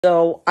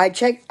So I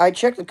checked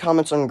the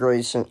comments on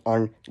Grayson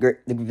the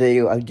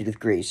video I did with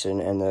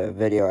Grayson and the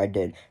video I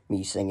did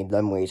me singing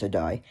 "Them Ways to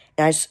Die,"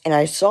 and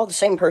I saw the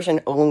same person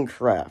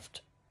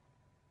OwenCraft,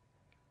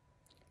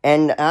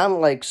 and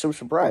I'm like so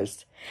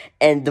surprised,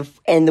 and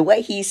the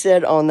way he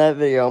said on that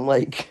video, I'm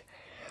like,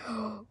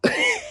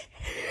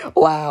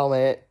 wow,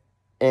 man,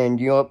 and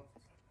you know what,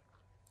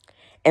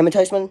 Emma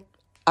Tysman,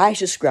 I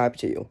subscribe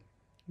to you.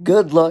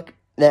 Good luck.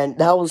 Then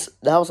that was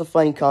a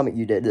funny comment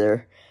you did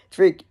there.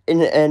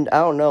 And I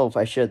don't know if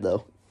I should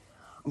though.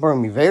 I'm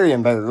gonna be very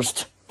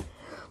embarrassed.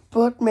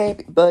 But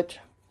maybe, but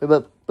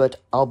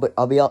I'll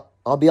be on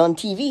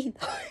TV.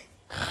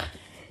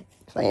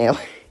 If I am.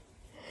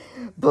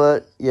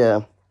 But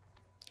yeah,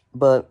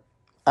 but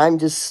I'm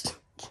just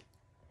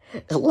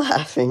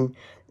laughing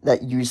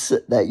that you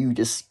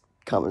just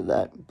commented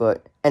that.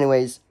 But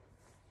anyways,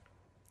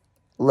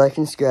 like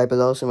and subscribe,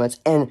 it so much,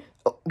 and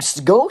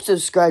go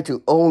subscribe to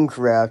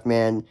OwenCraft,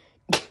 man.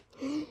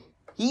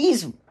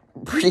 He's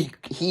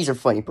a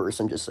funny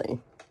person, just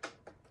saying.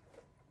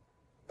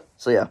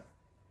 So yeah,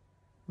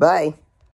 bye.